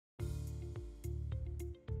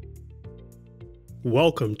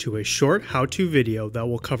Welcome to a short how-to video that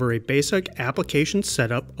will cover a basic application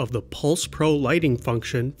setup of the Pulse Pro lighting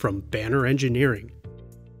function from Banner Engineering.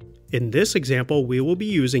 In this example, we will be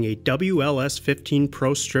using a WLS15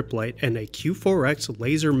 Pro strip light and a Q4X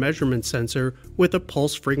Laser Measurement Sensor with a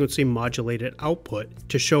pulse frequency modulated output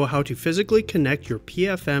to show how to physically connect your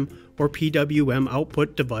PFM or PWM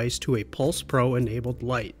output device to a Pulse Pro enabled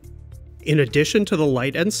light. In addition to the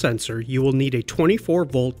light and sensor, you will need a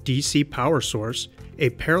 24-volt DC power source,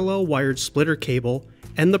 a parallel wired splitter cable,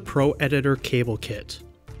 and the Pro Editor cable kit.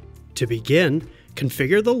 To begin,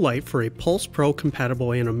 configure the light for a Pulse Pro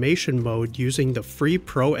compatible animation mode using the free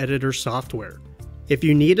Pro Editor software. If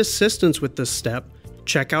you need assistance with this step,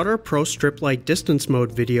 check out our Pro Strip Light Distance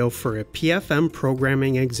Mode video for a PFM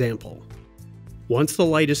Programming Example. Once the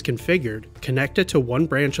light is configured, connect it to one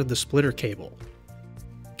branch of the splitter cable.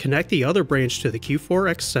 Connect the other branch to the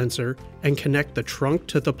Q4X sensor and connect the trunk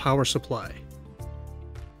to the power supply.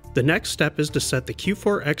 The next step is to set the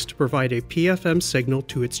Q4X to provide a PFM signal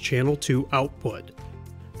to its channel 2 output.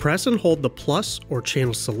 Press and hold the plus or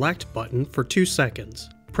channel select button for 2 seconds.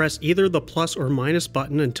 Press either the plus or minus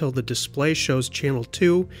button until the display shows channel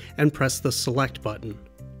 2 and press the select button.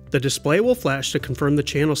 The display will flash to confirm the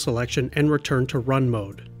channel selection and return to run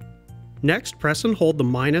mode. Next, press and hold the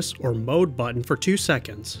minus or mode button for 2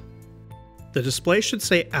 seconds. The display should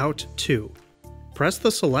say Out 2. Press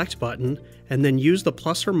the select button and then use the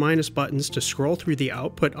plus or minus buttons to scroll through the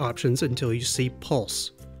output options until you see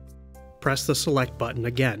Pulse. Press the select button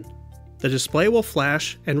again. The display will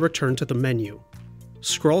flash and return to the menu.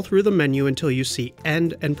 Scroll through the menu until you see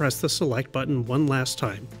End and press the select button one last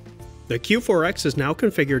time. The Q4X is now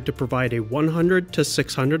configured to provide a 100 to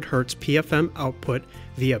 600 Hz PFM output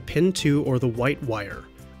via pin 2 or the white wire,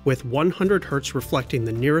 with 100 Hz reflecting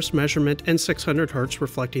the nearest measurement and 600 Hz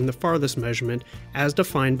reflecting the farthest measurement as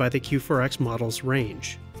defined by the Q4X model's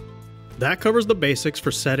range. That covers the basics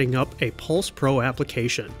for setting up a Pulse Pro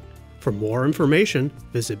application. For more information,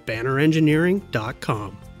 visit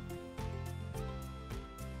bannerengineering.com.